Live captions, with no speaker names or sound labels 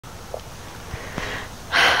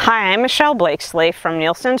Hi, I'm Michelle Blakesley from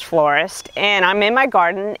Nielsen's Florist, and I'm in my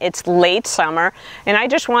garden. It's late summer, and I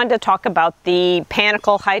just wanted to talk about the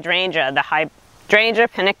panicle hydrangea, the hydrangea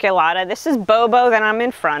paniculata. This is Bobo that I'm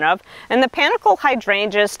in front of, and the panicle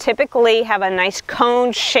hydrangeas typically have a nice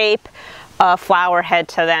cone shape flower head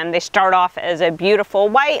to them. They start off as a beautiful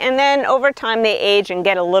white, and then over time they age and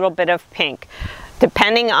get a little bit of pink.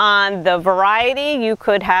 Depending on the variety, you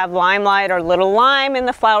could have limelight or little lime, and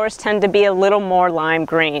the flowers tend to be a little more lime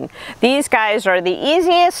green. These guys are the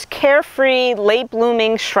easiest, carefree, late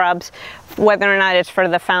blooming shrubs, whether or not it's for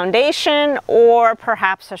the foundation or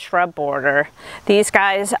perhaps a shrub border. These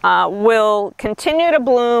guys will continue to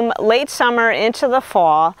bloom late summer into the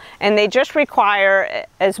fall, and they just require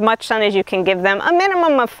as much sun as you can give them, a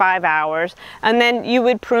minimum of 5 hours, and then you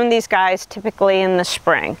would prune these guys typically in the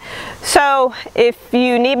spring. So if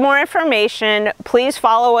you need more information, please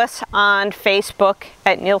follow us on Facebook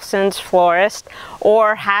at Nielsen's Florist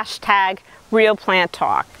or hashtag Real Plant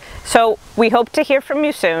Talk. So we hope to hear from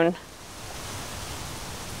you soon.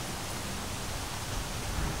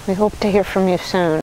 We hope to hear from you soon.